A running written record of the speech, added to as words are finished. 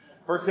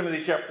1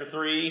 Timothy chapter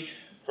 3.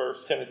 1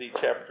 Timothy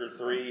chapter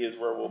 3 is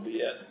where we'll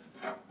be at.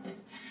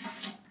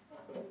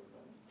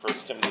 1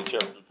 Timothy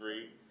chapter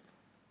 3.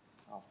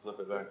 I'll flip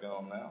it back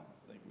on now.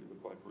 I think we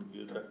look like we're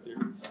good back there.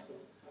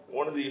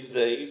 One of these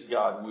days,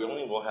 God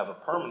willing, we'll have a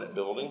permanent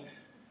building,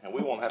 and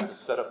we won't have to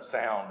set up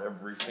sound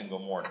every single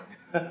morning.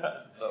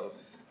 So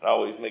it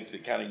always makes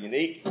it kind of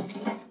unique.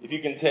 If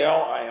you can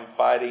tell, I am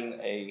fighting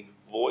a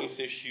voice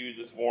issue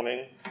this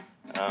morning,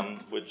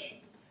 which,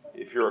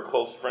 if you're a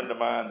close friend of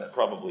mine, that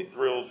probably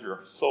thrills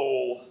your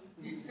soul,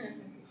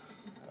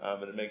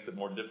 but it makes it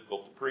more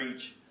difficult to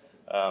preach.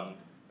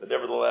 But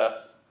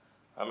nevertheless,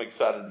 I'm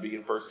excited to be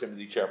in 1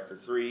 Timothy chapter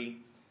 3.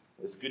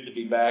 It's good to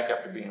be back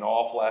after being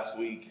off last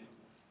week.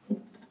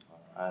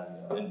 I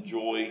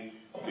enjoy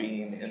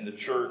being in the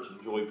church,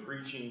 enjoy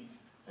preaching,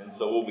 and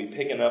so we'll be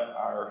picking up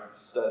our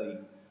study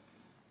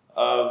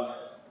of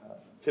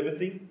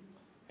Timothy,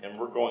 and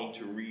we're going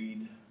to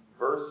read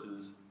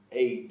verses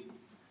 8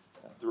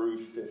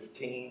 through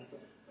 15.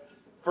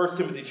 1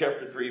 Timothy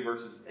chapter 3,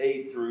 verses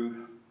 8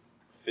 through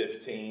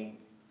 15.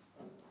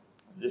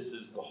 This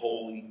is the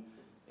holy,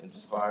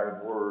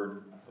 inspired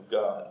word of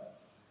God.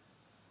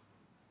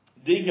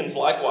 Deacons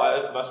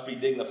likewise must be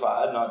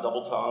dignified, not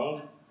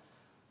double-tongued,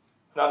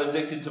 not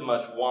addicted to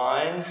much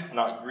wine,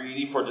 not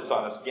greedy for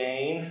dishonest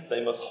gain.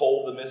 They must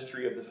hold the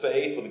mystery of the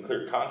faith with a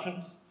clear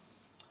conscience,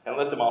 and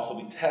let them also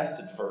be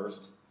tested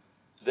first.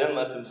 Then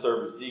let them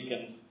serve as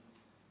deacons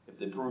if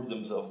they prove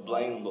themselves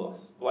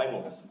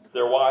blameless.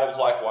 Their wives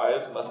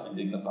likewise must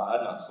be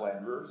dignified, not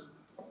slanderers,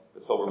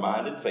 but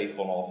sober-minded,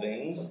 faithful in all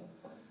things.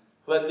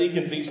 Let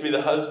deacons each be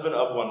the husband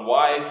of one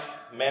wife,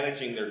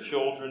 managing their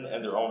children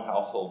and their own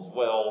households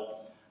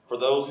well. For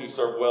those who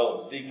serve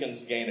well as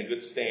deacons gain a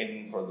good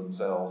standing for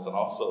themselves, and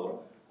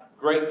also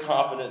great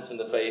confidence in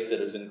the faith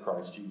that is in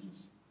Christ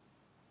Jesus.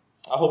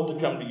 I hope to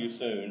come to you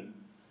soon,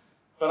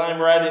 but I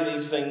am writing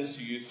these things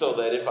to you so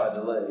that if I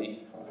delay,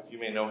 you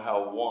may know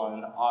how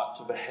one ought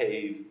to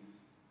behave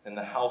in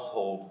the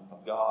household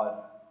of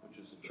God, which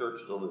is the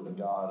church of the living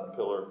God, a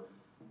pillar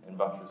and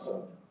buttress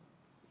of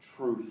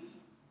truth.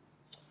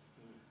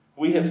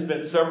 We have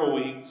spent several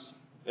weeks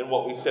in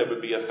what we said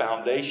would be a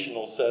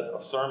foundational set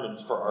of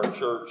sermons for our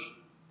church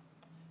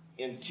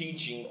in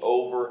teaching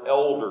over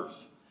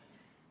elders.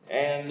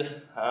 And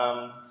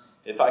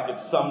if I could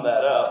sum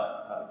that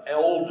up,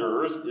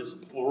 elders is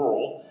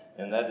plural,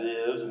 and that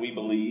is, we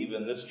believe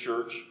in this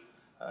church,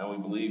 and we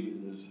believe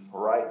it is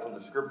right from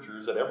the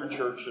scriptures, that every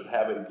church should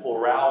have a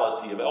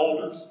plurality of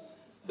elders.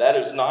 That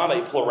is not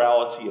a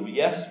plurality of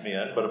yes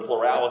men, but a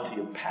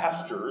plurality of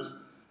pastors,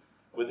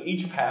 with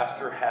each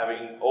pastor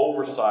having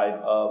oversight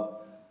of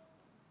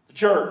the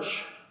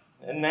church.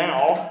 And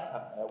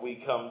now we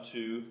come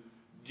to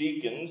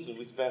deacons, and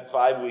we spent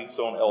 5 weeks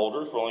on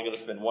elders. We're only going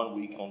to spend 1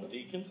 week on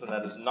deacons, and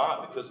that is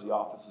not because the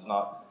office is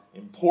not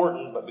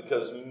important, but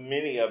because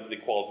many of the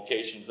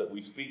qualifications that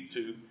we speak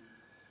to,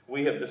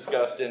 we have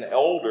discussed in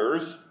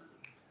elders,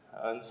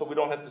 and so we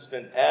don't have to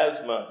spend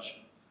as much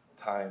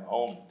time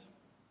on it.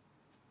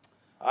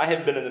 I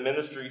have been in the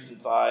ministry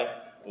since I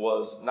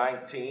was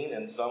 19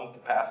 in some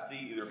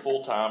capacity, either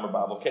full-time or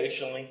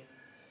bivocationally.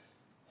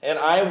 And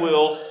I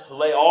will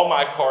lay all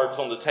my cards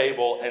on the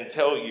table and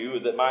tell you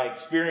that my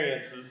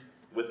experiences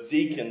with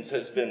deacons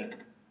has been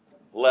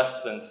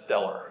less than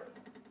stellar.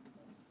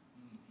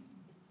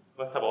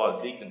 Must have a lot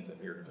of deacons in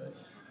here today.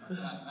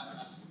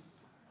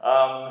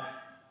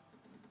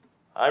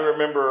 I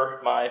remember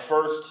my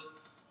first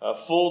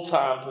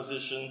full-time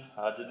position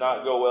did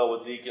not go well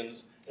with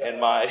deacons,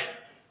 and my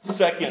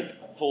second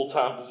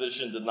full-time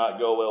position did not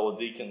go well with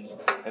deacons.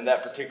 In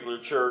that particular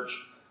church,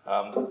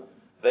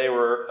 they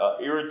were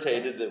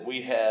irritated that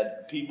we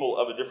had people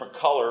of a different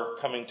color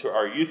coming to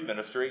our youth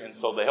ministry, and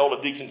so they held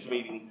a deacons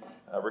meeting,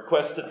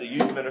 requested the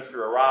youth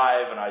minister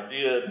arrive, and I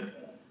did.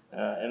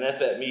 And at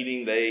that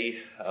meeting, they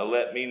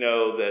let me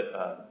know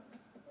that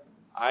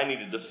I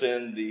needed to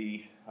send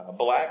the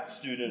black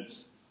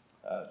students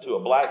to a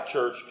black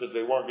church because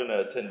they weren't going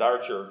to attend our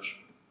church.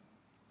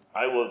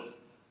 I was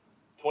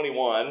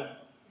 21.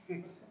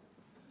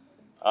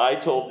 I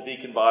told the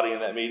deacon body in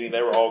that meeting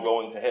they were all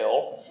going to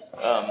hell.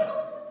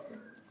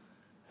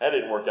 That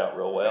didn't work out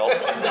real well.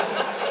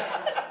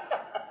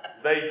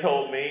 They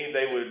told me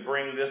they would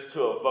bring this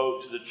to a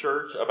vote to the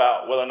church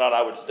about whether or not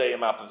I would stay in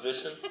my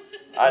position.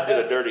 I did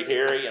a dirty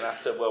Harry, and I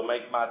said, well,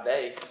 make my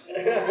day.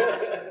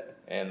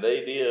 And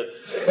they did.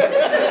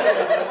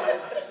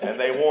 And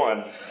they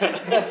won.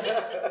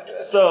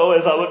 So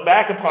as I look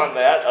back upon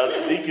that,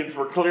 the deacons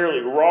were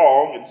clearly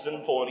wrong and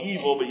sinful and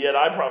evil, but yet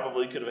I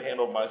probably could have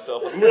handled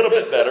myself a little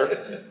bit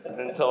better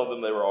than telling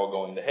them they were all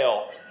going to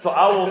hell. So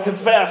I will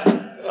confess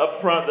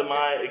up front that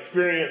my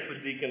experience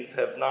with deacons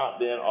have not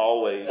been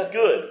always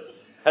good.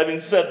 Having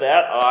said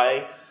that,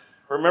 I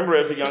remember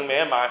as a young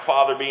man my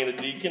father being a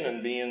deacon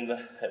and being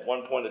at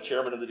one point a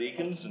chairman of the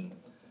deacons, and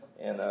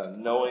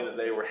knowing that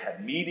they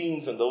had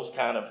meetings and those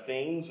kind of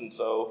things. And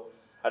so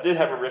I did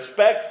have a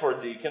respect for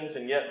deacons,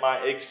 and yet my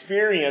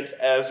experience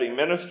as a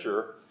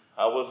minister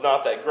was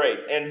not that great.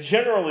 And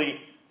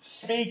generally,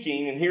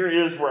 speaking, and here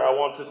is where I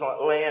want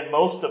to land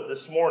most of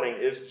this morning,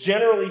 is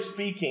generally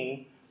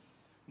speaking,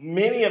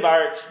 many of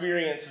our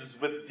experiences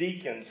with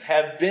deacons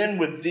have been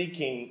with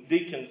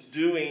deacons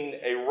doing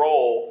a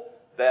role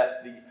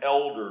that the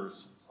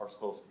elders are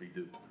supposed to be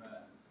doing.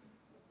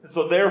 And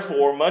so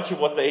therefore, much of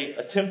what they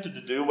attempted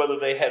to do, whether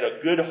they had a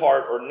good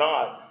heart or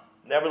not,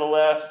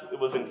 nevertheless, it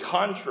was in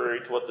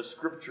contrary to what the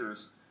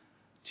Scriptures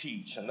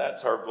teach. And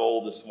that's our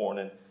goal this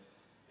morning,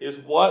 is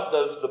what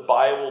does the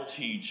Bible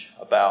teach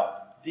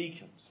about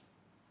deacons?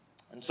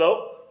 And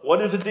so,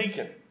 what is a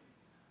deacon?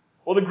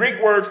 Well, the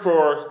Greek word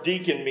for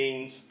deacon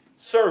means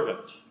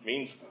servant,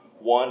 means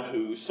one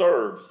who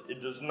serves.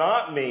 It does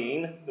not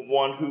mean the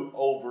one who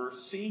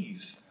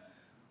oversees.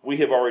 We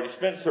have already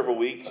spent several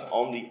weeks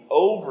on the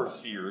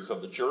overseers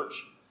of the church,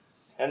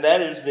 and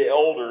that is the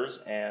elders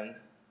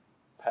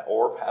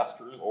or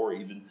pastors or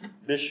even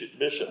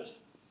bishops.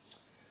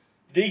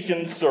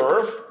 Deacons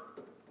serve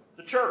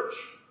the church.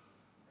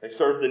 They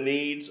serve the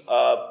needs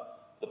of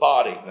the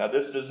body. Now,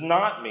 this does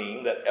not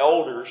mean that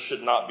elders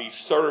should not be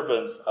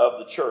servants of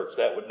the church.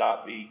 That would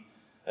not be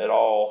at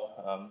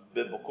all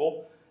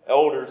biblical.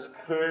 Elders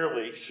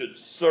clearly should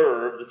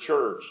serve the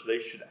church. They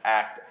should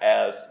act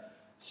as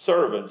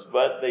servants,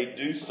 but they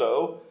do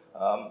so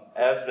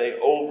as they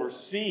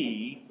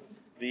oversee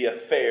the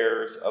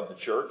affairs of the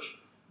church.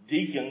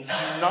 Deacons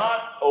do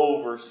not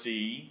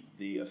oversee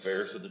the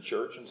affairs of the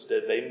church.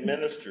 Instead, they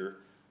minister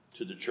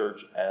to the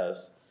church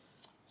as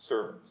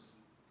servants.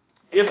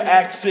 If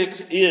Acts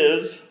 6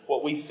 is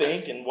what we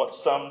think and what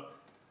some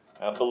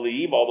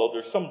believe, although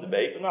there's some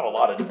debate, but not a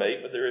lot of debate,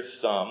 but there is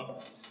some,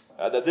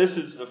 that this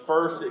is the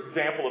first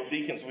example of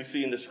deacons we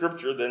see in the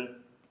Scripture, then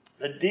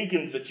the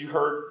deacons that you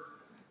heard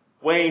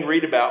Wayne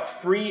read about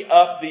free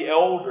up the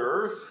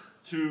elders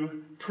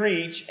to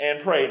preach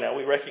and pray. Now,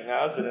 we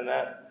recognize that in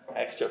that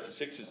Acts chapter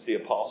 6 it's the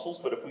apostles,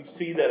 but if we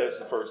see that as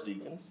the first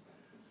deacons,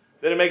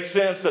 then it makes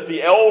sense that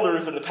the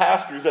elders and the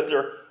pastors, that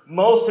their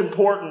most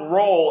important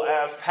role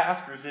as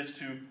pastors is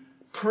to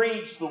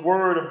preach the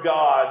Word of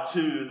God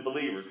to the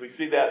believers. We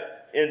see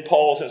that in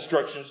Paul's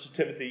instructions to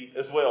Timothy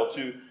as well,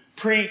 to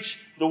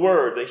preach the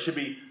Word. They should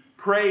be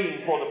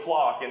praying for the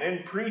flock, and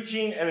in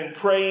preaching and in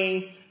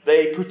praying,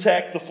 they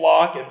protect the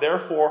flock, and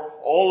therefore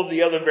all of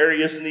the other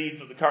various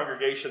needs of the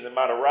congregation that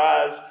might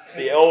arise,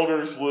 the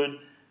elders would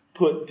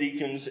put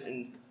deacons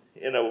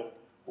in a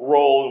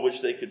role in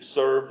which they could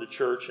serve the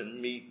church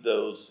and meet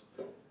those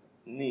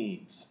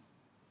needs.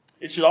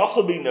 It should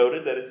also be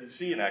noted that if you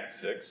see in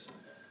Acts 6,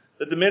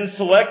 that the men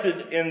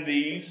selected in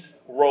these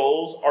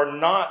roles are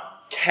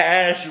not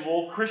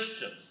casual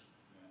Christians.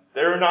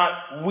 They're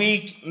not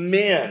weak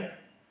men.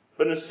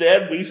 But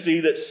instead, we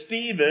see that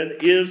Stephen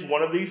is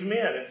one of these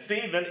men. And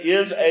Stephen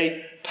is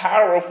a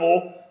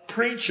powerful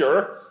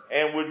preacher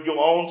and would go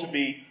on to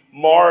be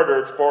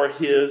martyred for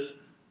his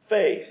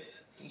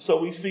faith. And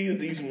so we see that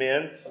these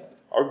men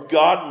are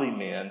godly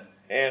men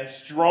and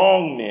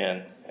strong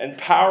men and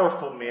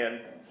powerful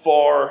men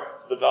for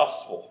the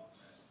gospel.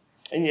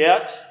 And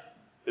yet,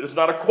 it is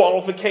not a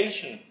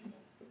qualification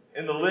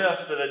in the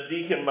list that a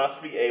deacon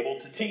must be able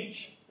to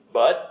teach.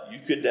 But you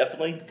could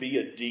definitely be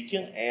a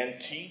deacon and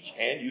teach,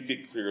 and you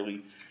could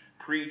clearly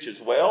preach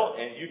as well.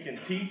 And you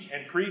can teach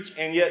and preach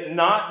and yet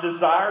not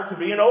desire to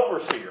be an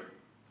overseer.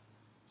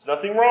 There's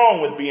nothing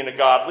wrong with being a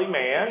godly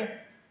man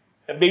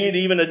and being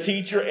even a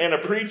teacher and a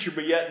preacher,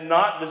 but yet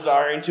not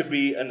desiring to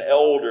be an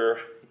elder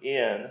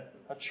in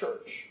a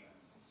church.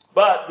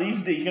 But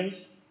these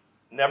deacons,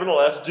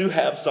 nevertheless, do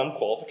have some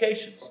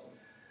qualifications.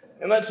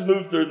 And let's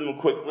move through them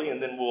quickly,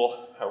 and then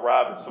we'll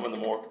arrive at some of the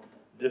more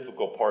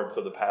difficult parts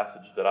of the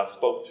passage that I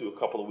spoke to a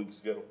couple of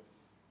weeks ago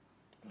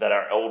that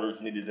our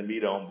elders needed to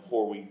meet on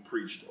before we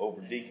preached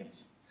over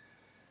deacons.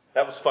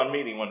 That was a fun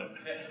meeting, wasn't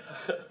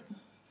it?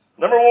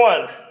 Number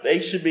one,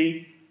 they should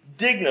be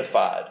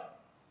dignified,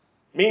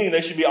 meaning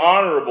they should be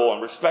honorable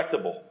and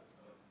respectable,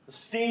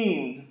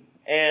 esteemed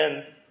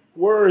and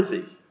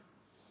worthy.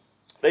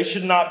 They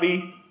should not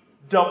be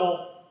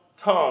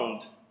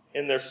double-tongued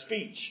in their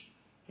speech,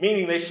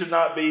 meaning they should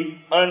not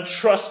be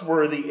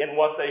untrustworthy in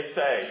what they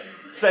say,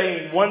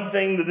 saying one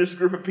thing to this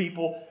group of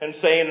people and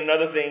saying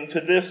another thing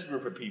to this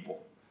group of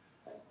people,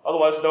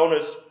 otherwise known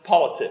as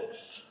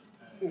politics.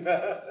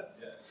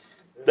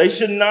 They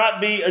should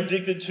not be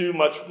addicted to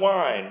much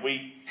wine.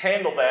 We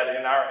handle that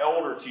in our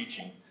elder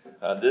teaching.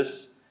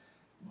 This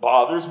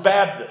bothers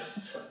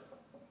Baptists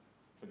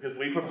because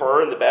we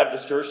prefer in the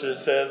Baptist church that it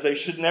says they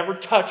should never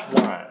touch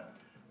wine.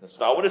 That's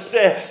not what it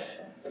says.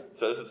 It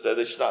says instead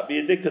they should not be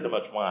addicted to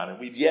much wine. And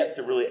we've yet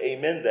to really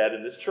amen that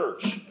in this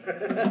church.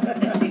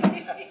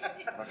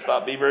 There's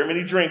not be very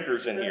many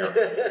drinkers in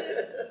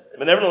here.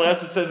 But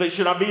nevertheless, it says they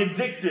should not be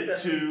addicted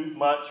to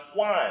much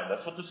wine.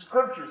 That's what the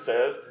Scripture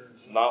says.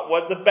 It's not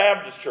what the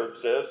Baptist church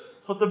says.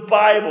 It's what the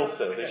Bible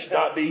says. They should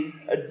not be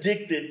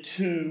addicted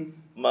to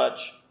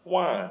much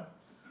wine.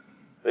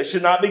 They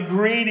should not be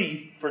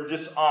greedy for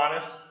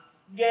dishonest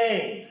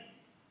gain.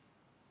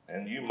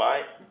 And you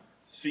might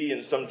see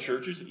in some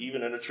churches,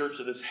 even in a church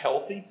that is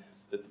healthy,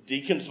 That the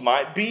deacons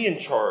might be in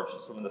charge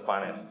of some of the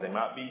finances. They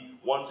might be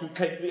ones who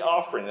take the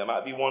offering. They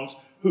might be ones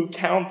who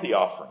count the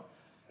offering.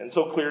 And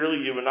so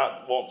clearly you would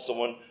not want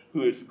someone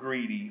who is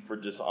greedy for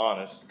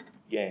dishonest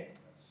gain.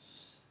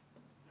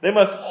 They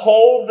must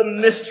hold the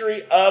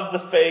mystery of the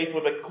faith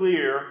with a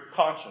clear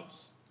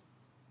conscience.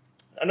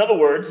 In other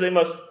words, they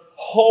must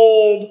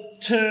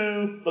hold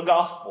to the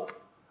gospel.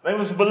 They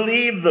must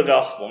believe the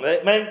gospel.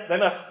 They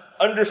must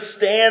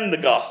understand the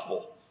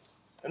gospel.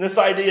 And this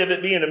idea of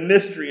it being a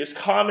mystery is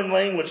common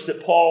language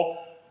that Paul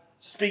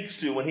speaks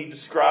to when he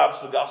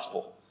describes the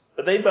gospel.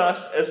 But they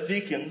must, as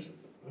deacons,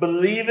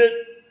 believe it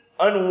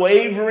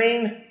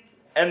unwavering,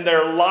 and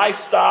their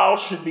lifestyle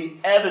should be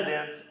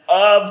evidence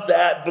of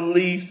that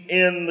belief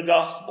in the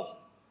gospel.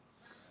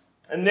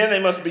 And then they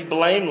must be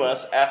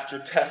blameless after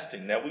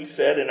testing. Now, we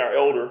said in our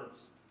elder,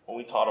 when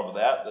we taught over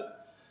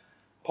that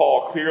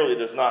Paul clearly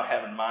does not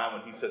have in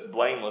mind when he says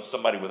blameless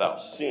somebody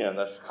without sin.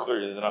 That's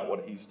clearly not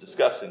what he's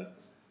discussing.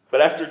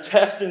 But after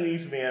testing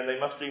these men, they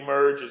must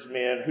emerge as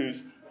men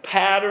whose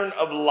pattern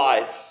of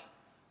life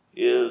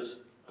is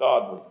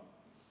godly.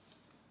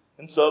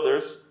 And so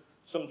there's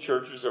some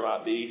churches, there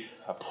might be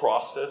a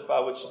process by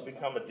which to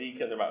become a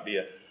deacon. There might be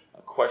a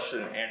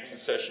question and answer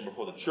session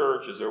before the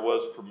church, as there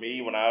was for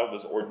me when I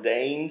was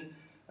ordained.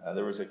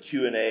 There was a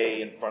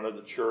Q&A in front of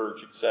the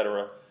church,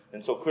 etc.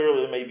 And so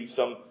clearly there may be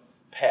some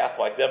path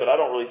like that, but I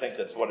don't really think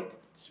that's what it's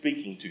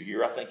speaking to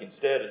here. I think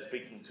instead it's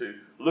speaking to,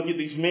 look at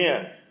these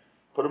men,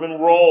 put them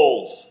in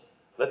roles,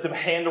 let them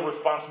handle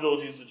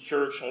responsibilities of the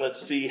church, and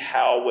let's see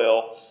how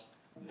well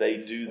they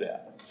do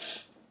that.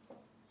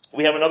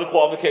 We have another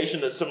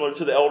qualification that's similar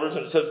to the elders,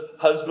 and it says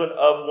husband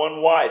of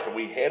one wife. And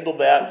we handled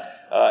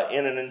that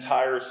in an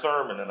entire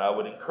sermon. And I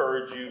would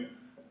encourage you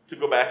to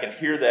go back and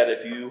hear that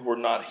if you were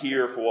not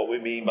here for what we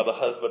mean by the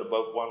husband of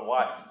both one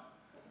wife.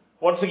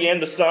 Once again,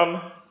 to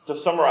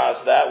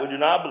summarize that, we do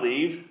not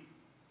believe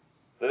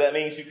that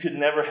means you could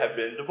never have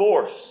been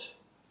divorced.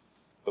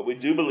 But we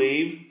do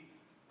believe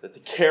that the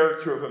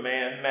character of a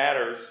man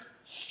matters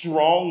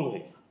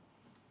strongly.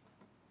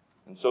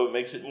 And so it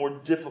makes it more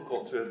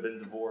difficult to have been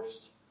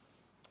divorced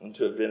and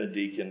to have been a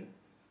deacon.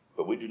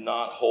 But we do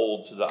not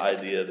hold to the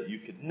idea that you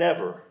could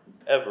never,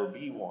 ever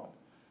be one.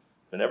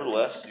 But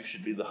nevertheless, you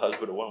should be the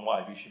husband of one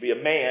wife. You should be a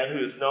man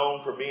who is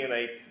known for being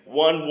a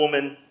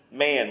one-woman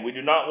man. We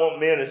do not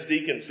want men as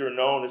deacons who are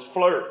known as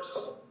flirts,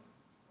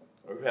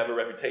 or who have a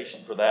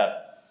reputation for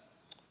that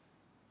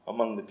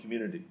among the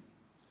community.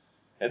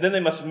 And then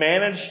they must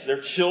manage their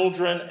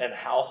children and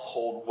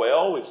household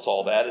well. We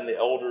saw that in the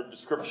elder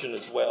description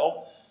as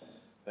well.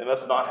 They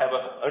must not have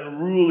an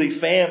unruly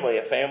family,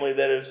 a family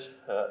that is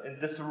in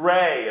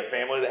disarray, a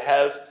family that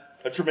has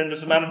a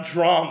tremendous amount of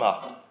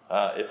drama.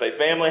 If a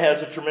family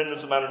has a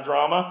tremendous amount of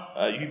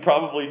drama, you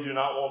probably do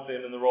not want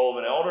them in the role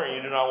of an elder, and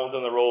you do not want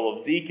them in the role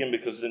of deacon,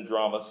 because then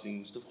drama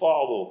seems to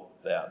follow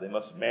that. They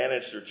must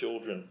manage their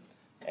children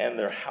and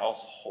their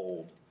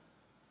household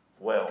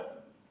well.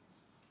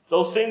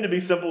 Those seem to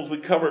be simple, as we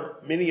covered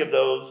many of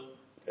those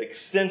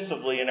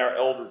extensively in our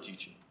elder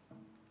teaching.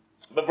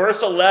 But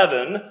verse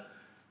 11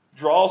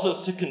 draws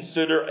us to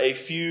consider a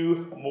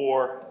few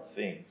more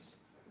things.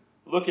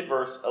 Look at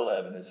verse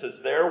 11. It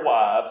says, their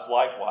wives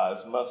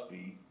likewise must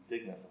be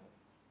dignified.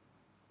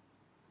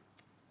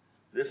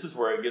 This is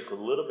where it gets a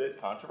little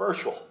bit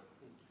controversial.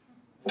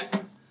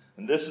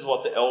 And this is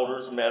what the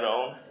elders met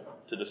on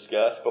to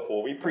discuss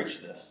before we preach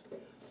this.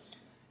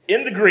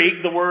 In the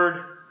Greek, the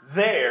word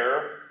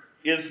there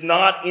is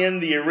not in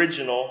the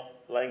original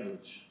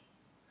language.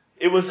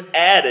 It was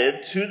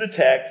added to the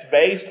text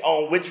based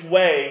on which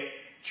way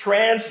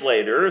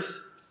translators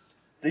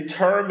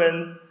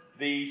determine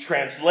the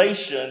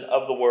translation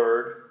of the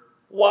word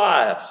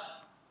wives.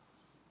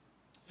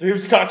 So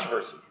here's the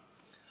controversy.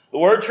 The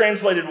word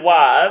translated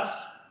wives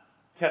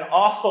can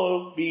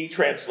also be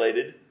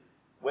translated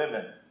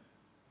women.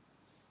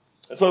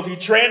 And so if you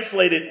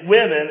translate it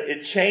women,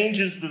 it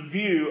changes the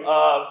view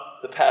of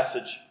the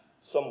passage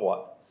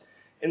somewhat.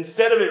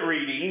 Instead of it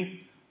reading,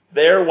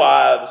 their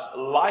wives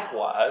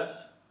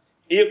likewise,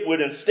 it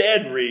would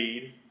instead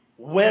read,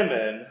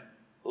 women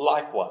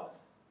likewise.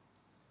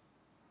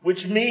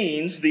 Which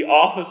means the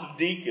office of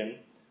deacon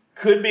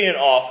could be an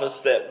office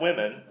that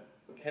women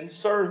can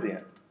serve in.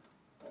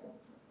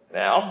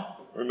 Now,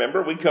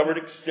 remember, we covered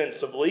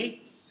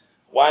extensively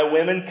why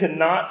women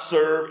cannot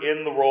serve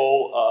in the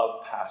role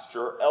of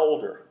pastor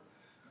elder.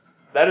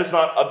 That is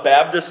not a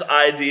Baptist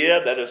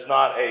idea. That is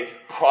not a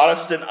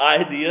Protestant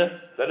idea.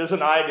 That is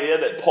an idea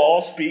that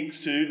Paul speaks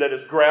to that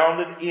is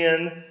grounded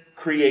in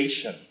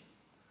creation.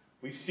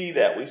 We see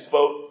that. We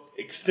spoke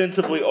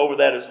extensively over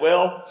that as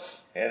well.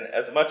 And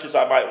as much as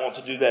I might want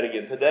to do that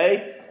again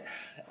today,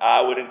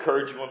 I would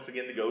encourage you once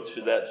again to go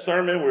to that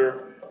sermon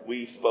where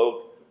we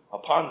spoke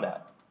upon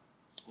that.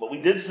 But we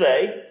did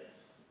say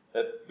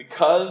that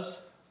because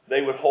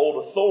they would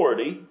hold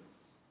authority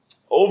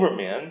over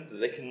men,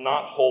 they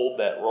cannot hold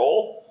that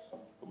role.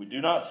 But we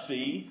do not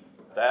see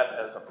that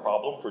as a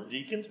problem for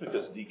deacons,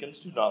 because deacons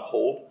do not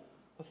hold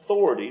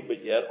authority,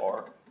 but yet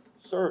are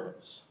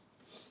servants.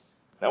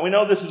 Now we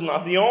know this is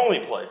not the only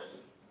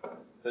place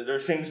that there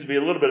seems to be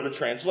a little bit of a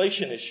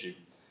translation issue.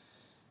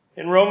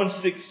 In Romans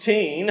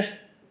 16,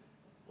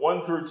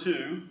 1 through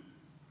 2,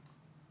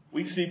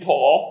 we see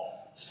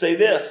Paul say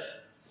this: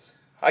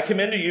 I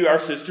commend to you our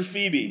sister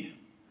Phoebe,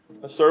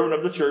 a servant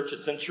of the church at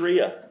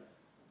Cenchrea,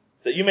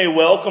 that you may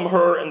welcome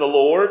her in the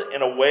Lord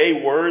in a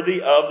way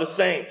worthy of the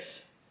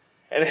saints,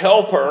 and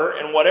help her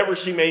in whatever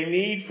she may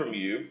need from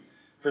you,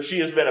 for she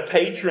has been a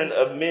patron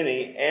of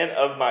many and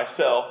of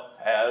myself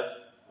as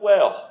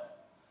well.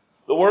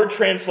 The word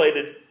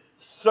translated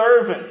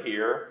servant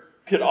here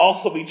could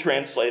also be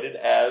translated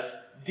as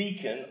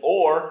deacon,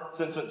 or,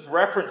 since it's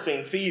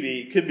referencing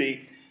Phoebe, it could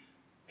be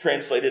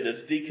translated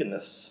as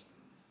deaconess.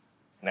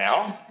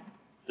 Now,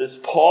 this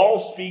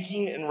Paul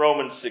speaking in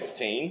Romans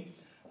 16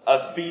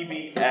 of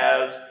Phoebe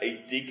as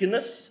a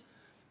deaconess,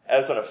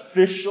 as an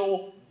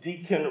official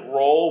deacon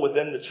role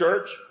within the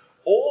church?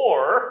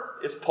 Or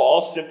is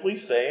Paul simply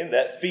saying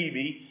that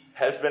Phoebe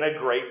has been a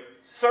great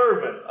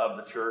servant of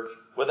the church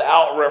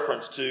without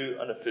reference to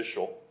an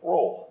official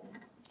role?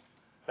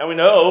 Now we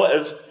know,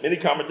 as many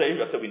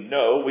commentators, I said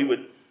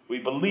we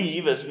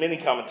believe, as many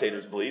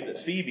commentators believe, that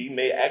Phoebe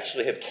may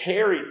actually have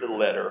carried the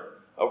letter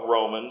of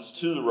Romans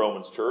to the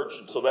Romans church,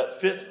 and so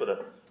that fits with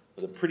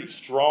a pretty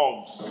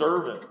strong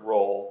servant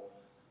role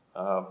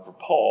for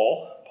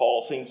Paul.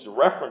 Paul seems to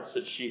reference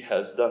that she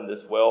has done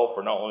this well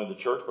for not only the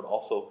church, but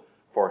also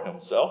for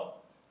himself.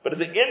 But at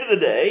the end of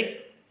the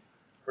day,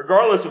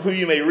 regardless of who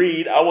you may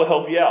read, I will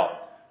help you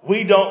out.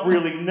 We don't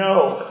really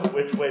know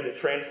which way to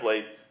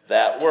translate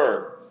that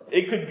word.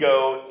 It could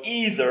go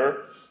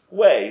either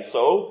way.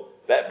 So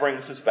that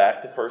brings us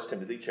back to 1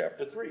 Timothy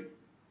chapter 3.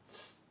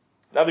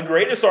 Now, the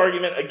greatest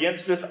argument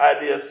against this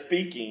idea of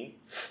speaking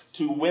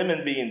to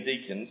women being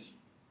deacons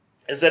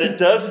is that it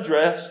does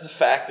address the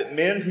fact that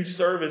men who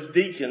serve as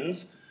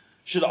deacons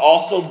should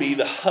also be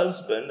the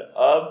husband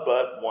of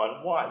but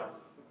one wife.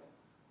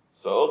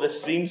 So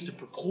this seems to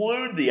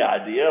preclude the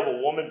idea of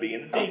a woman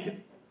being a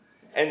deacon.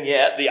 And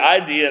yet, the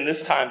idea in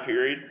this time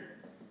period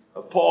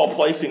of Paul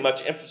placing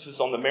much emphasis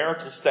on the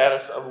marital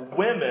status of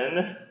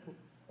women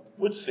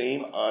would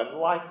seem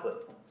unlikely.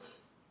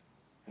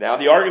 Now,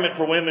 the argument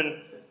for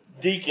women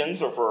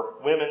deacons, or for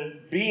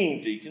women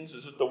being deacons,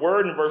 is that the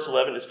word in verse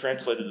 11 is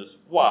translated as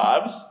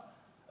wives.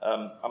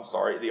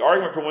 The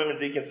argument for women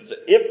deacons is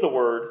that if the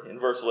word in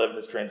verse 11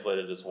 is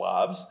translated as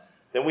wives,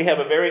 then we have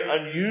a very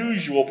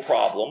unusual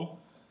problem,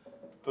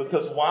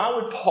 because why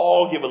would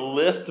Paul give a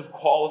list of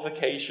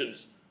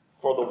qualifications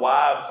for the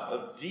wives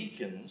of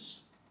deacons,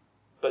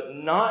 but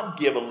not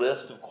give a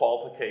list of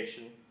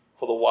qualifications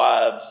for the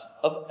wives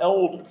of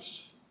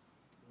elders?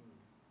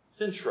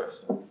 It's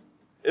interesting.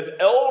 If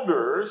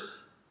elders,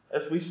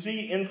 as we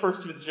see in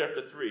 1 Timothy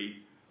chapter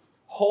 3,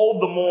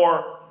 hold the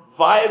more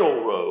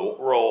vital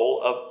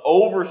role of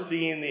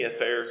overseeing the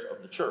affairs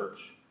of the church,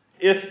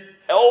 if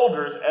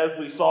elders, as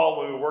we saw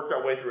when we worked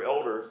our way through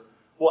elders,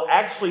 will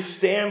actually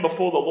stand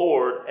before the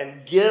Lord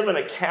and give an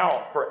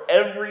account for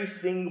every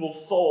single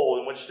soul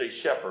in which they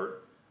shepherd,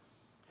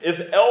 if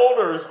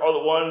elders are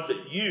the ones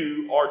that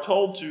you are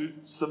told to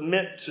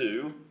submit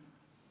to,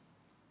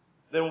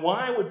 then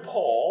why would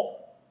Paul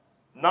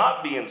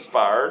not be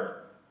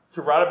inspired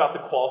to write about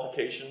the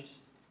qualifications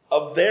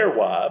of their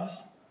wives,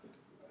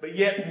 but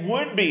yet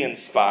would be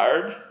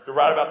inspired to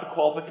write about the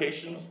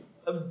qualifications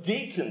of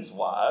deacons'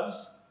 wives,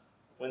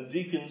 when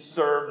deacons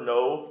serve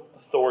no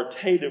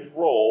authoritative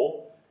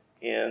role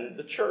in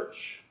the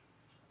church?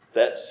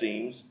 That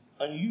seems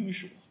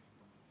unusual.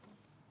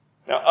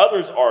 Now,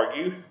 others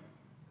argue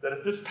that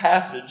if this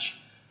passage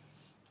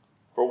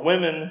for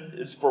women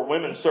is for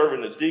women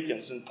serving as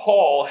deacons, and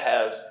Paul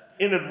has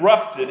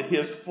interrupted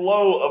his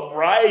flow of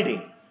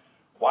writing,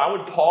 why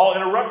would Paul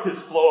interrupt his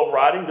flow of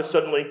writing to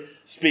suddenly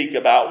speak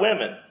about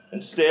women?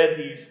 Instead,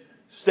 he's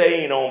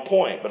staying on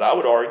point. But I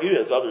would argue,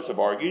 as others have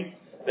argued,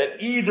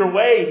 that either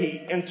way he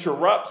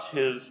interrupts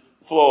his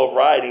flow of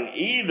writing,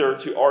 either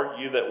to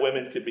argue that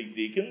women could be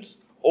deacons,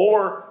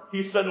 or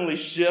he suddenly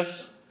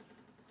shifts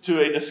to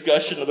a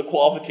discussion of the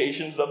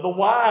qualifications of the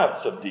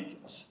wives of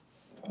deacons.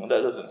 Well,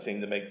 that doesn't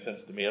seem to make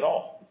sense to me at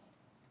all.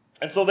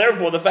 And so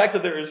therefore, the fact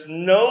that there is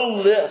no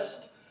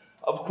list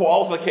of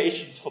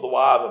qualifications for the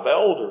wife of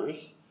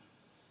elders,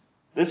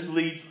 this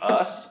leads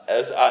us,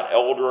 as an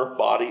elder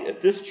body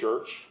at this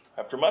church,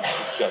 after much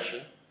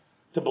discussion,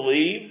 to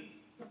believe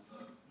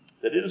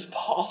that it is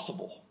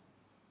possible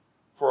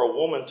for a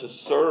woman to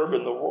serve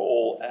in the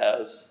role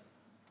as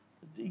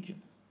a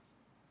deacon.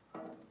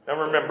 Now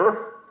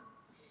remember,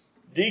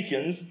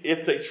 deacons,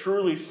 if they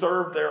truly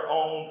serve their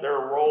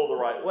role the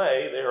right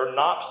way, they are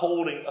not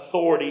holding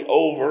authority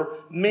over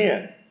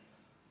men.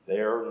 They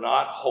are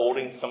not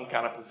holding some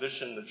kind of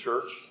position in the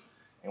church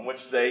in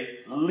which they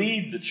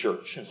lead the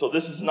church. And so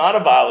this is not a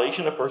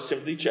violation of 1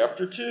 Timothy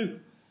chapter 2,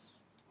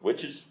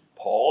 which is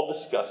Paul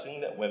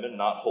discussing that women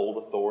not hold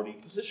authority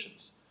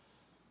positions.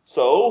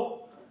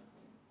 So,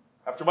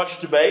 after much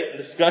debate and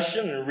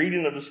discussion and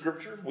reading of the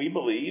scriptures, we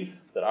believe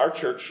that our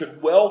church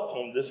should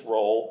welcome this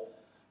role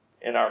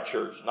in our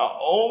church, not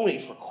only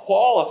for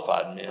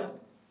qualified men,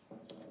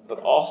 but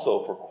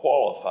also for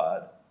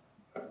qualified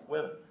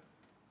women.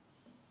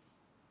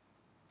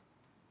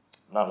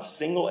 Not a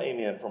single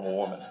amen from a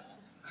woman.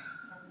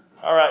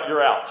 All right,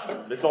 you're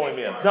out. It's only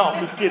men. No,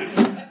 I'm just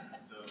kidding.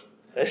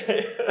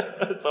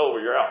 It's over.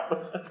 You're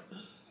out.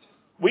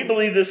 We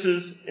believe this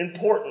is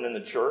important in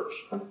the church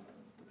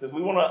because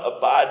we want to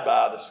abide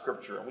by the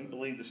Scripture, and we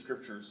believe the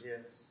Scriptures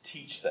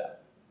teach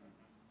that.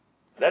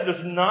 That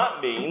does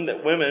not mean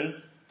that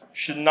women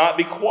should not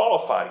be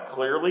qualified.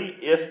 Clearly,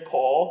 if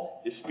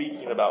Paul is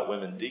speaking about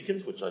women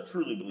deacons, which I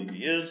truly believe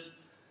he is,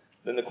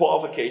 then the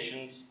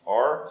qualifications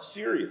are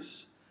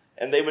serious.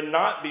 And they would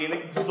not be an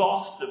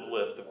exhaustive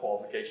list of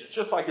qualifications,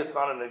 just like it's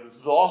not an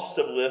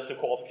exhaustive list of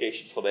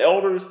qualifications for the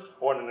elders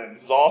or an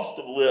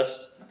exhaustive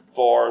list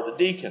for the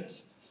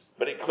deacons.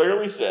 But it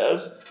clearly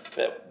says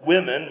that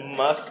women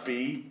must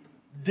be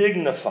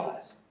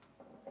dignified,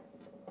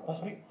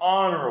 must be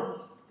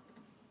honorable.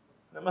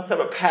 They must have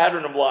a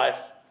pattern of life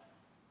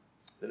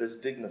that is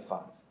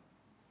dignified.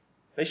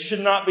 They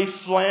should not be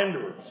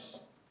slanderers.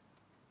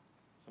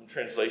 Some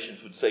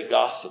translations would say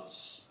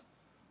gossips.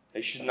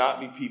 They should not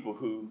be people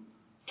who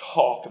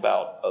talk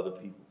about other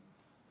people.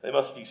 They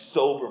must be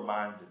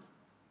sober-minded.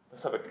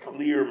 Must have a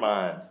clear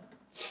mind.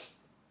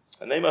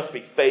 And they must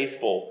be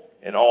faithful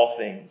in all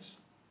things.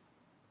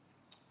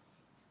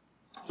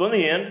 So in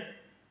the end,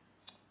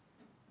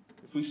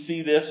 if we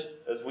see this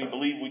as we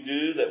believe we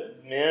do,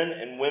 that men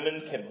and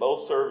women can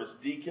both serve as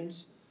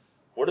deacons,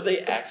 what do they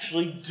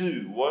actually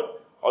do?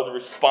 What are the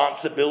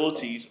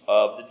responsibilities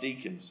of the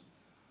deacons?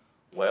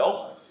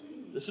 Well,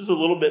 this is a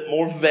little bit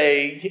more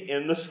vague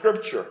in the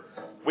Scripture.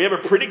 We have a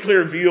pretty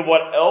clear view of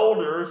what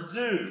elders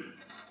do.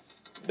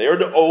 They are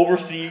to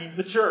oversee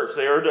the church.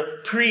 They are to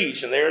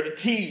preach, and they are to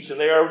teach, and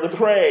they are to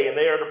pray, and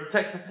they are to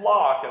protect the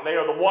flock, and they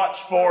are to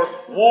watch for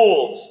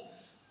wolves.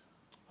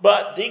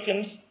 But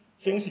deacons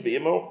seems to be a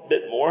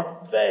bit more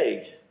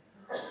vague.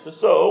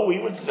 So we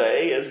would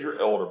say, as your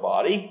elder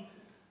body,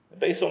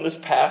 based on this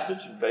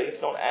passage, and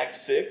based on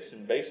Acts 6,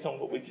 and based on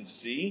what we can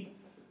see,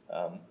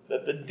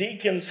 that the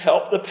deacons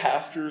help the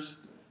pastors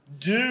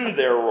do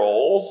their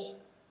roles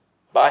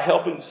by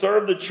helping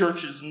serve the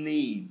church's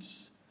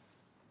needs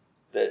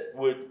that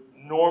would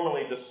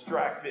normally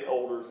distract the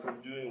elders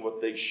from doing what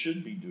they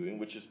should be doing,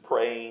 which is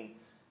praying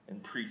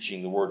and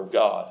preaching the Word of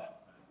God.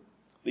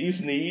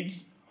 These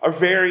needs are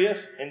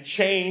various and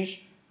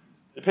change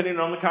depending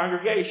on the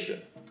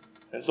congregation.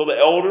 And so the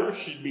elders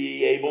should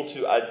be able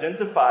to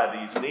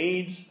identify these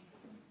needs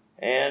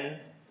and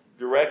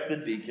direct the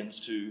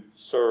deacons to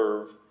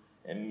serve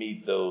and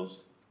meet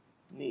those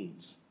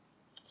needs.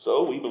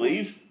 So we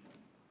believe,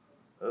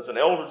 as an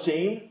elder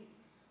team,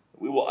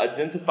 we will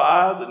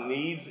identify the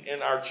needs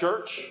in our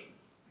church.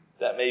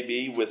 That may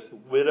be with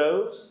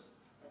widows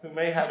who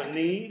may have a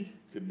need.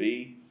 Could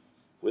be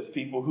with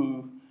people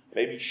who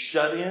may be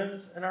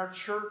shut-ins in our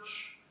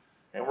church.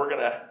 And we're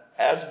going to,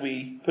 as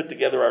we put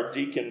together our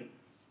deacon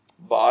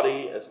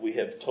body, as we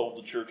have told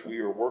the church we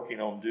are working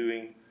on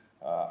doing,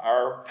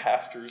 our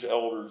pastors,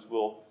 elders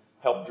will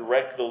help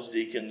direct those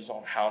deacons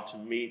on how to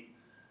meet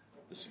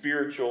the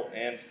spiritual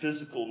and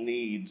physical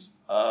needs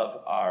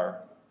of our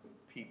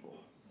people.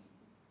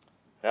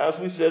 Now, as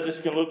we said,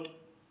 this can look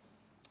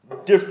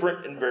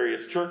different in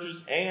various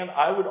churches, and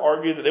I would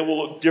argue that it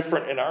will look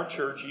different in our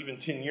church even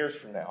 10 years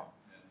from now.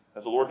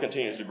 As the Lord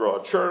continues to grow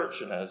our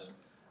church, and as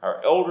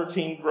our elder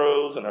team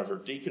grows, and as our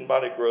deacon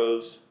body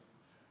grows,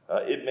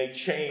 it may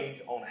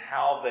change on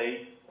how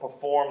they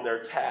perform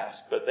their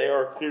task, but they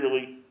are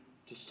clearly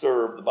to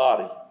serve the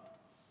body.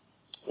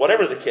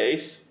 Whatever the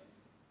case,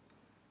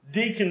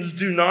 deacons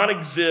do not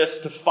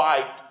exist to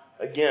fight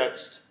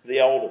against the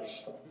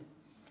elders.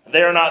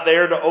 They are not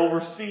there to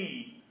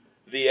oversee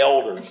the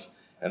elders,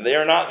 and they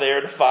are not there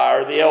to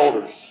fire the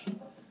elders.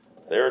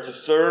 They are to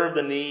serve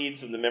the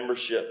needs of the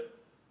membership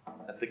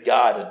at the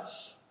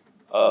guidance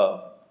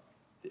of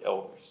the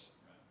elders.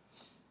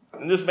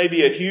 And this may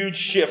be a huge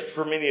shift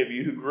for many of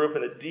you who grew up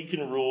in a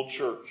deacon-ruled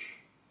church.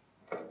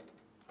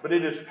 But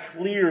it is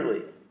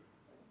clearly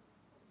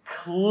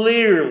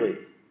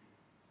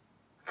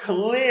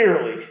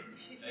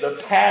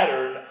the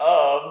pattern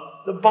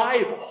of the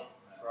Bible.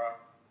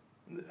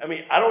 I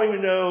mean, I don't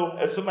even know,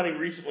 as somebody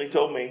recently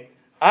told me,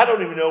 I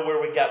don't even know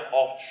where we got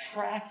off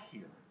track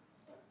here.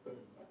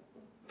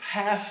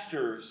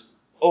 Pastors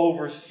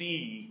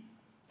oversee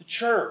the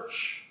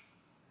church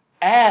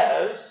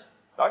as,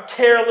 not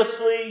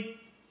carelessly,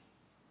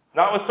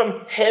 not with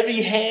some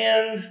heavy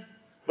hand,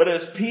 but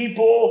as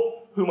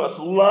people who must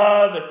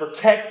love and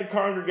protect the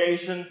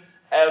congregation,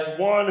 as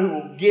one who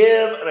will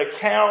give an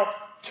account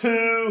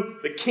to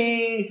the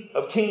King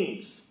of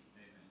Kings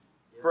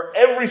for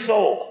every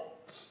soul.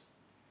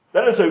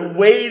 That is a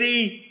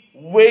weighty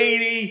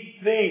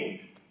thing.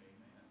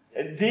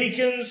 And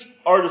deacons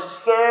are to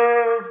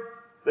serve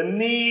the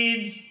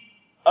needs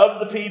of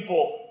the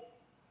people.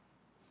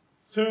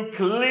 Two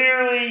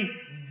clearly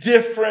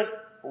different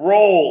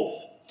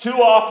roles. Two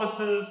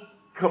offices,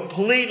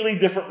 completely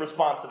different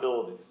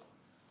responsibilities.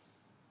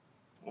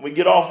 When we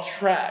get off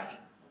track,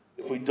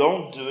 if we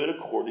don't do it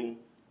according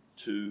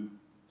to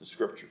the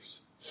Scriptures.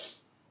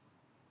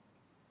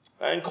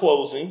 And in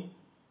closing,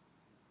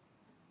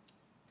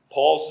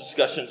 Paul's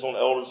discussions on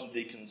elders and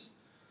deacons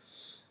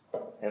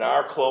in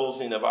our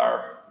closing of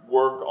our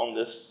work on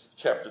this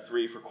chapter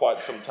 3 for quite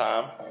some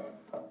time.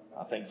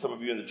 I think some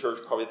of you in the church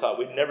probably thought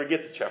we'd never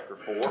get to chapter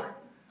 4,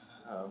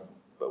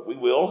 but we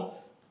will.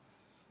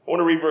 I want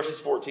to read verses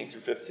 14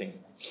 through 15.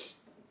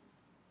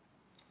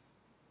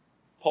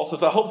 Paul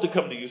says, I hope to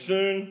come to you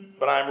soon,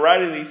 but I am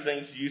writing these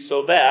things to you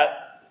so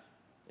that,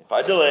 if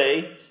I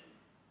delay,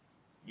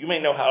 you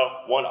may know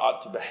how one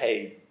ought to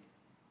behave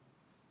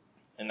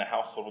in the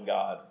household of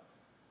God,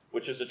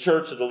 which is the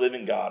church of the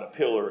living God, a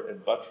pillar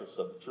and buttress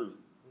of the truth.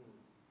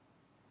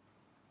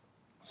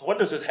 So what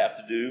does this have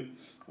to do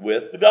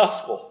with the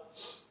gospel?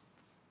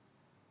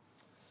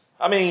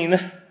 I mean,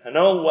 I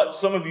know what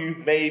some of you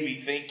may be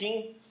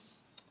thinking.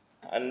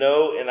 I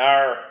know in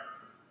our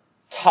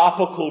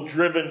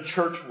topical-driven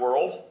church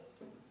world,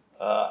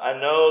 I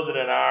know that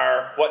in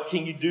our what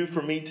can you do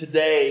for me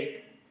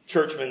today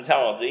church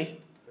mentality,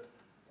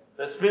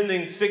 that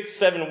spending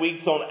 6-7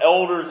 weeks on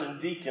elders and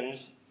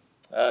deacons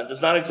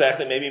does not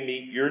exactly maybe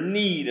meet your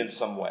need in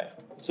some way.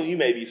 So you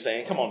may be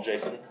saying, come on,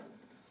 Jason,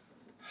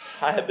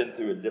 I have been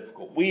through a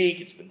difficult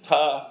week. It's been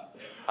tough.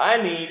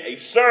 I need a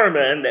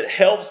sermon that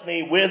helps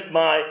me with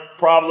my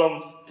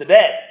problems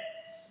today.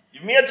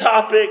 Give me a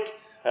topic.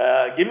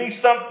 Give me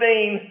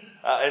something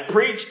and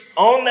preach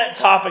on that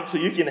topic so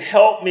you can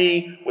help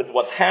me with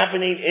what's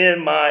happening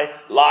in my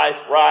life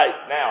right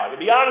now. I can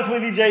be honest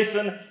with you,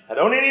 Jason. I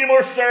don't need any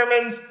more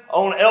sermons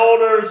on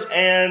elders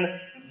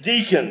and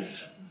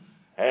deacons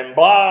and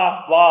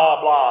blah,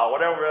 blah, blah,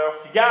 whatever else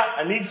you got.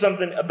 I need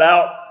something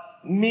about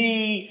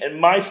me and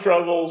my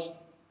struggles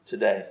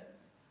today.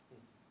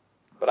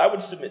 But I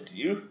would submit to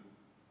you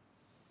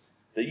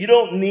that you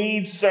don't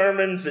need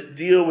sermons that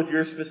deal with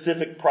your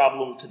specific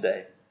problem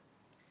today.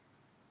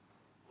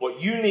 What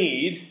you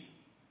need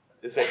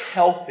is a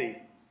healthy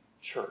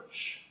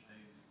church.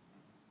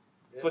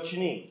 That's what you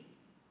need.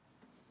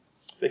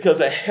 Because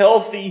a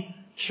healthy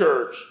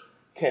church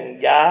can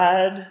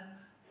guide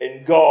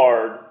and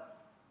guard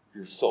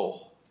your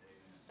soul.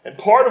 And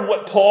part of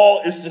what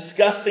Paul is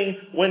discussing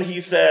when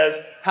he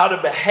says how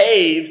to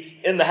behave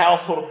in the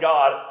household of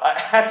God, I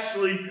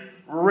actually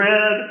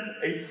read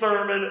a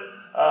sermon.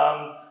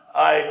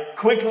 I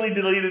quickly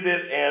deleted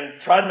it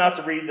and tried not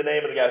to read the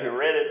name of the guy who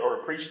read it or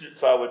preached it,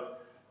 so I would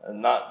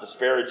not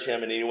disparage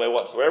him in any way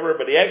whatsoever.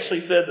 But he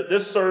actually said that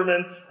this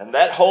sermon and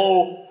that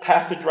whole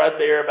passage right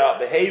there about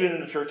behaving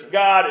in the church of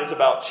God is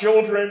about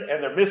children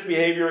and their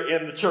misbehavior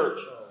in the church.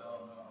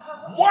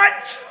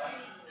 What?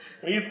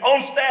 He's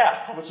on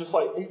staff. I was just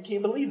like, I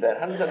can't believe that.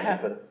 How does that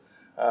happen?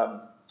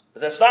 But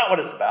that's not what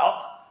it's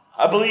about.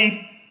 I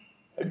believe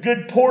a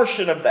good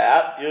portion of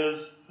that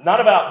is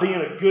not about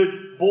being a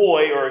good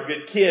boy or a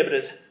good kid, but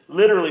it's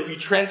literally, if you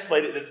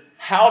translate it, it's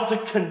how to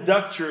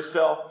conduct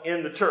yourself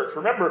in the church.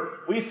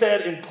 Remember, we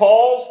said in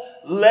Paul's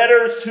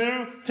letters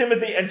to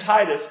Timothy and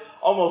Titus,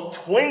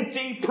 almost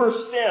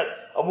 20%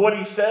 of what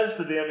he says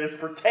to them is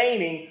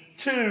pertaining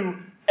to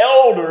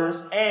elders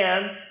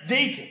and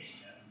deacons.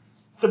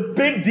 It's a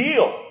big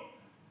deal.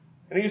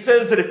 And he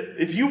says that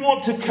if you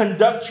want to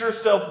conduct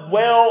yourself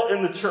well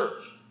in the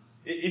church,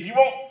 if you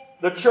want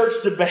the church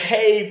to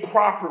behave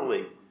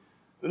properly,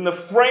 then the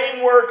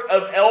framework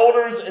of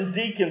elders and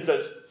deacons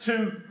as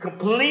two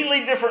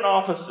completely different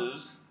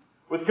offices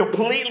with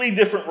completely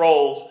different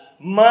roles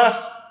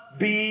must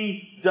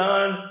be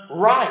done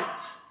right.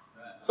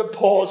 That's what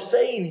Paul is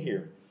saying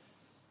here.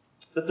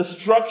 That the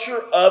structure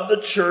of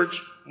the church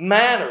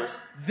matters.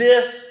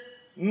 This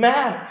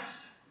matters.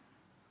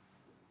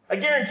 I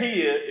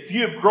guarantee you, if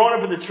you have grown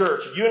up in the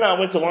church, you and I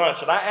went to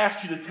lunch, and I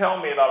asked you to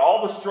tell me about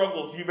all the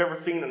struggles you've ever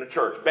seen in the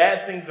church,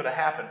 bad things that have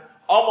happened,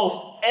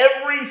 almost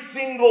every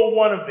single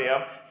one of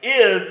them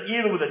is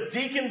either with a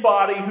deacon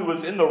body who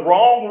was in the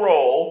wrong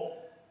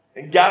role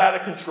and got out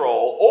of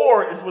control,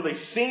 or it's with a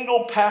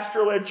single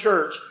pastor-led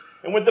church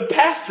and when the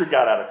pastor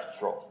got out of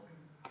control.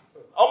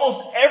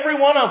 Almost every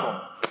one of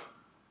them.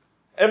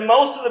 And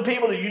most of the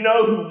people that you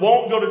know who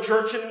won't go to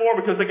church anymore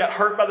because they got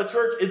hurt by the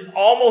church, it's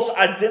almost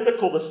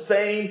identical, the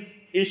same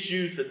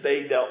issues that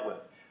they dealt with.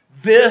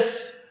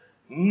 This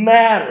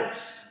matters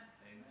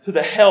to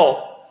the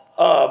health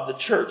of the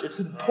church. It's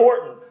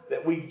important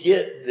that we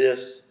get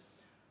this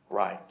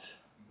right.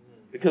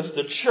 Because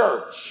the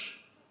church,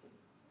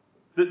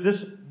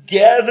 this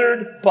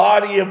gathered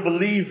body of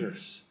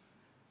believers,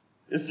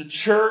 is the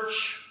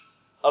church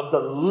of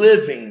the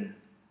living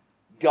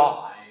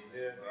God.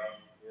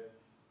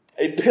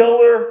 A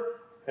pillar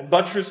and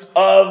buttress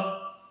of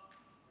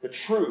the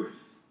truth.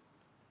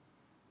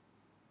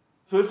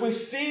 So if we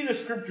see the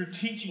Scripture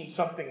teaching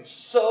something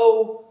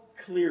so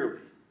clearly,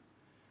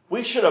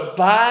 we should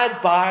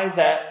abide by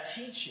that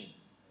teaching.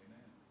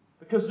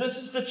 Because this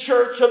is the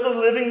church of the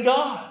living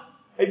God.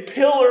 A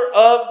pillar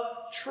of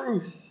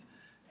truth.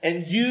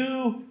 And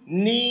you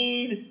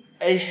need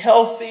a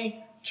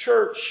healthy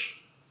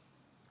church.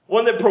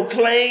 One that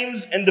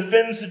proclaims and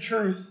defends the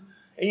truth.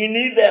 And you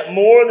need that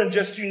more than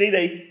just you need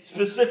a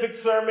specific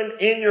sermon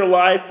in your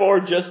life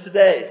for just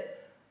today.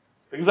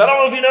 Because I don't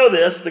know if you know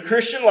this, the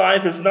Christian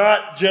life is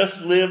not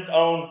just lived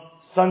on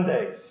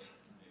Sundays.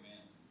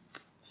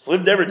 It's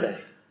lived every day.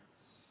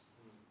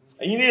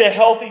 And you need a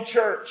healthy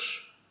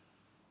church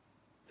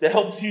that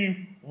helps you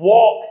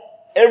walk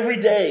every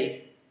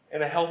day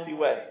in a healthy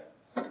way.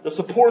 To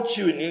support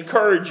you and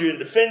encourage you and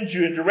defend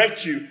you and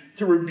direct you,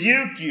 to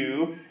rebuke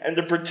you and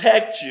to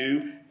protect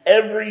you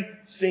every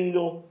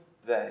single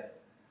day.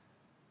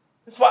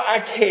 That's why I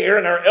care,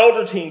 and our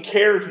elder team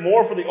cares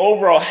more for the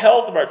overall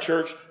health of our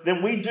church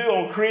than we do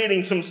on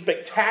creating some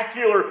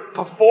spectacular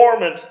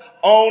performance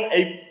on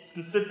a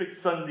specific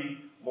Sunday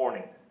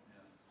morning.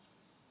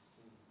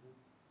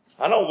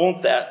 I don't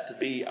want that to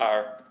be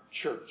our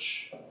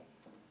church.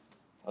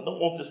 I don't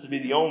want this to be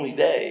the only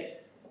day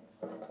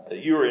that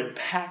you are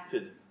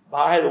impacted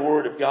by the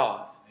Word of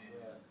God.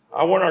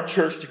 I want our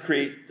church to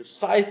create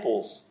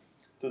disciples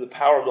through the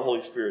power of the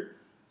Holy Spirit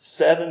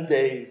 7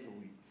 days a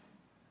week.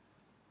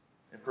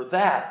 And for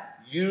that,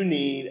 you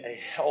need a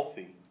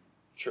healthy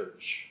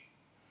church.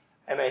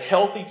 And a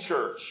healthy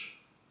church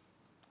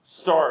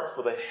starts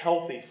with a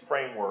healthy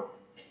framework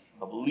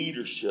of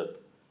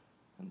leadership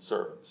and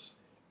service.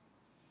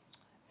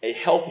 A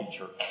healthy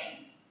church.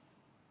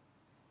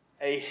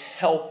 A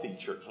healthy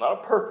church.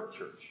 Not a perfect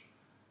church,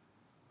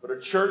 but a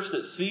church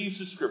that sees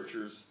the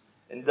Scriptures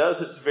and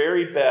does its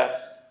very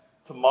best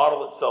to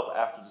model itself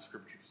after the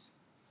Scriptures.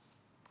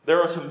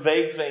 There are some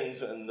vague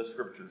things in the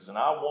Scriptures, and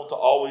I want to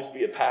always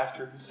be a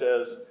pastor who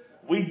says,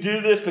 we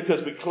do this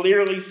because we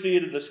clearly see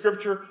it in the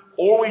Scripture,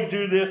 or we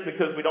do this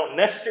because we don't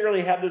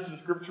necessarily have this in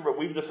Scripture, but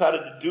we've decided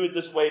to do it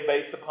this way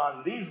based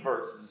upon these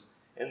verses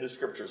in the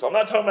Scriptures. So I'm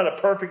not talking about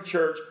a perfect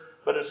church,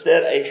 but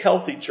instead a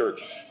healthy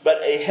church.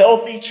 But a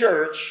healthy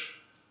church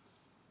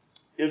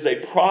is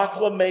a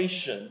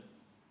proclamation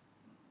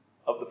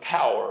of the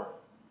power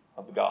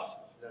of the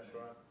gospel. That's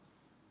right.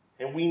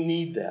 And we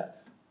need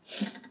that.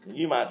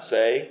 You might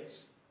say,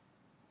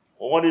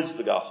 well, what is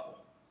the gospel?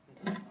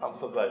 I'm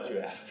so glad you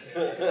asked.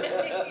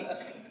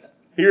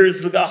 Here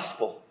is the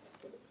gospel.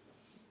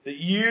 That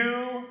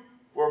you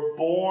were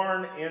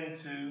born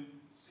into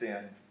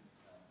sin.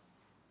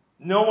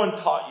 No one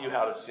taught you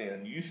how to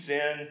sin. You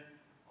sin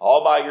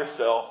all by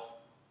yourself,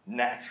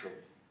 naturally.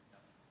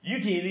 You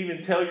can't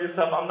even tell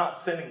yourself, I'm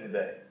not sinning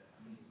today.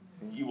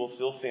 And you will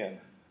still sin.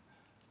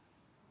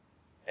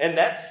 And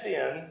that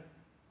sin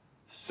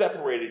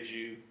separated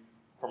you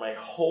from a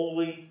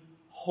holy,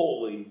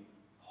 holy,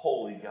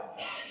 holy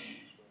God.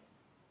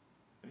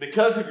 And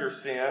because of your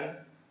sin,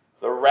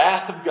 the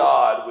wrath of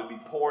God would be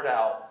poured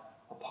out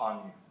upon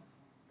you.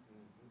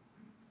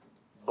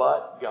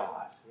 But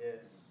God,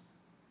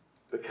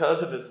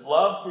 because of His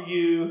love for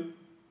you,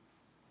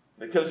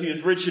 because He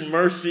is rich in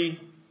mercy,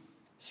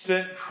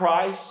 sent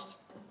Christ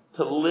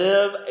to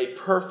live a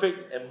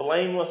perfect and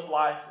blameless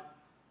life,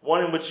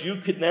 one in which you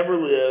could never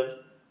live.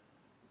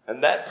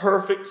 And that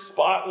perfect,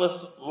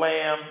 spotless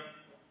Lamb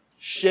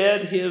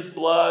shed His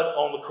blood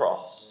on the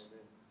cross.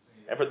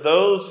 And for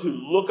those who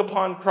look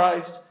upon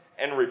Christ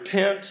and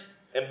repent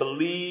and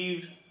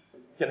believe,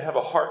 can have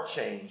a heart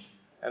change.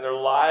 And their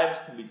lives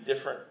can be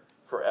different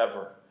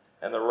forever.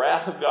 And the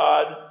wrath of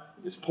God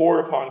is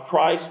poured upon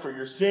Christ for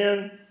your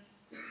sin.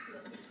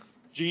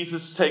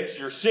 Jesus takes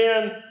your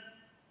sin,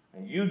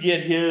 and you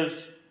get His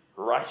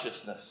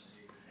righteousness.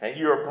 And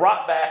you are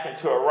brought back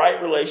into a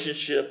right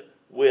relationship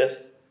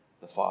with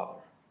the Father.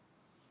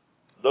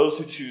 Those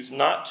who choose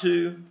not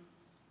to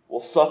will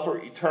suffer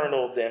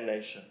eternal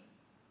damnation.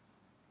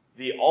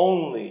 The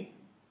only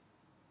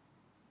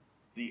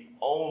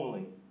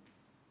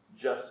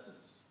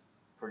justice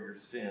for your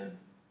sin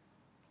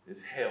is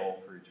hell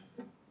for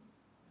eternity.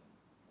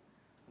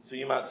 So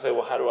you might say,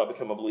 well, how do I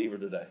become a believer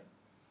today?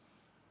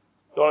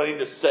 Don't I need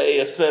to say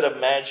a set of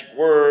magic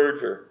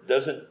words, or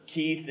doesn't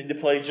Keith need to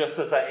play Just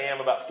As I Am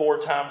about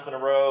 4 times in a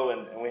row,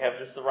 and we have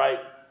just the right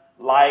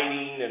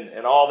lighting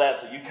and all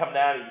that, so you come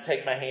down and you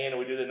take my hand and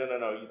we do that?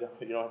 No, you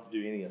don't have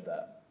to do any of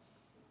that.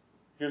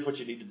 Here's what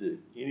you need to do.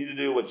 You need to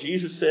do what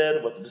Jesus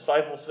said, what the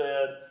disciples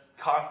said,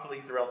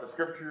 constantly throughout the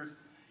Scriptures.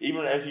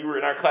 Even as you were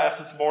in our class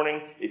this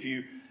morning,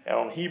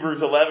 on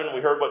Hebrews 11,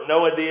 we heard what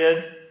Noah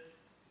did.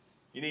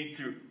 You need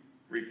to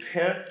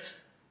repent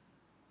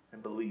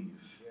and believe.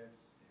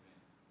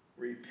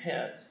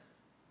 Repent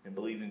and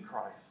believe in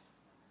Christ.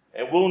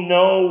 And we'll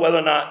know whether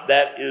or not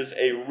that is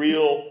a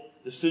real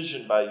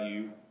decision by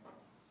you,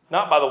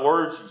 not by the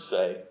words you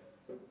say,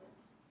 but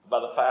by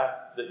the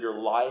fact that your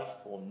life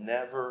will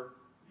never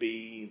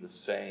be the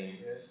same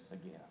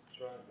again.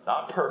 That's right.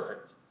 Not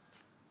perfect,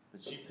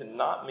 but you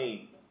cannot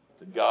meet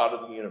the God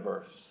of the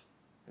universe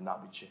and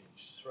not be changed.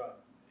 That's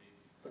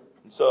right.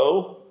 And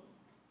so,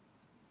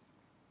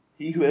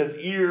 he who has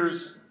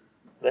ears,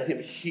 let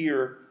him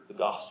hear the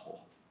gospel.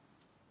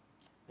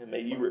 And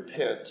may you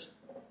repent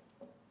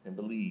and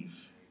believe.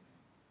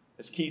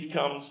 As Keith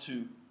comes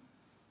to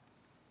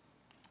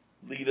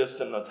lead us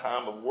in a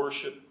time of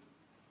worship,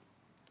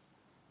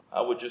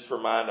 I would just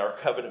remind our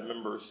covenant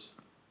members,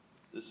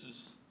 this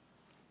is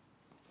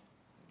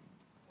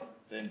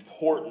an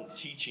important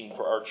teaching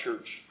for our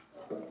church.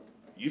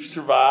 You've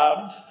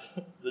survived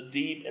the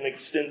deep and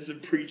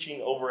extensive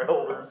preaching over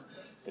elders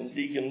and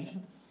deacons,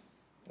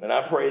 and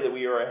I pray that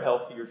we are a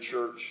healthier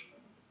church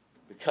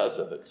because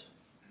of it.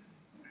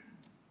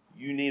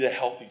 You need a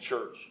healthy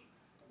church.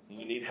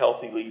 You need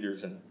healthy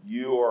leaders, and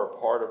you are a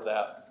part of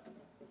that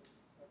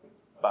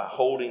by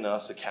holding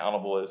us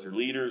accountable as your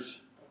leaders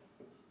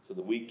so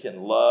that we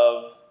can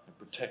love and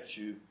protect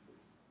you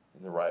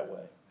in the right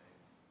way.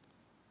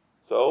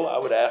 So I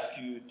would ask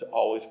you to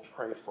always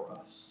pray for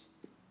us.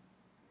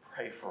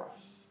 Pray for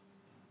us.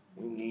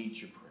 We need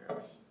your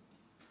prayers.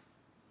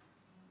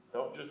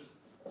 Don't just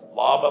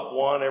lob up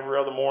one every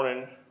other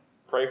morning.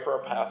 Pray for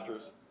our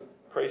pastors.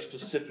 Pray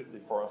specifically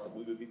for us that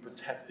we would be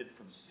protected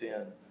from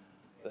sin.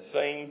 The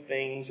same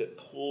things that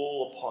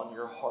pull upon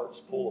your hearts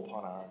pull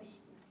upon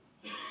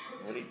ours.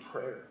 We need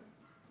prayer.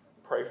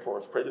 Pray for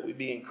us. Pray that we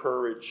be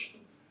encouraged.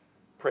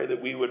 Pray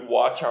that we would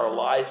watch our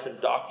life and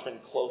doctrine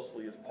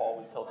closely, as Paul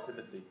would tell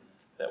Timothy,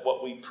 that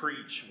what we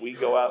preach, we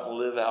go out and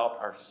live out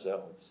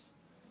ourselves.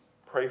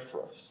 Pray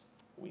for us.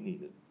 We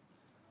need it.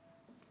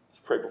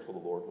 Let's pray before the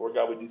Lord. Lord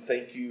God, we do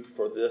thank you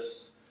for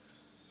this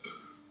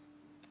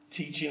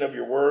teaching of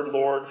your word,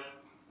 Lord.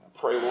 I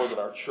pray, Lord, that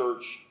our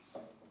church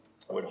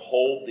would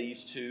hold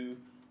these two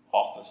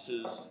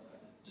offices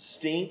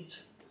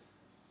distinct.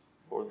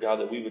 Lord God,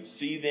 that we would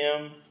see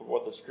them for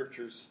what the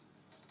Scriptures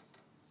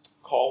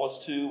call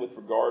us to with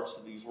regards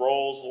to these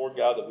roles. Lord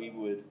God, that we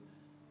would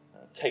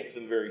take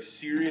them very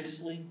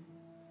seriously.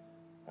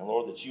 And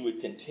Lord, that you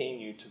would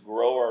continue to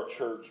grow our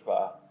church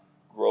by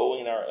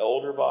growing our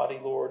elder body,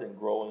 Lord, and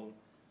growing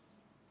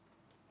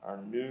our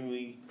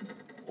newly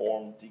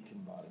formed deacon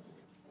body,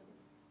 Lord.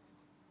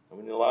 And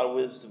we need a lot of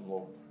wisdom,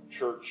 Lord. Our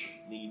church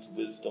needs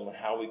wisdom on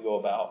how we go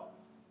about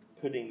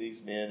putting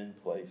these men in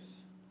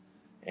place.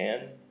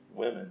 And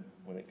women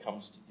when it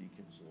comes to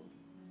deacons, Lord.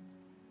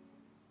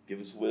 Give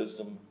us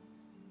wisdom.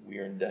 We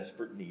are in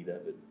desperate need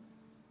of it.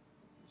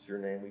 In your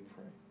name we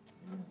pray.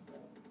 Amen.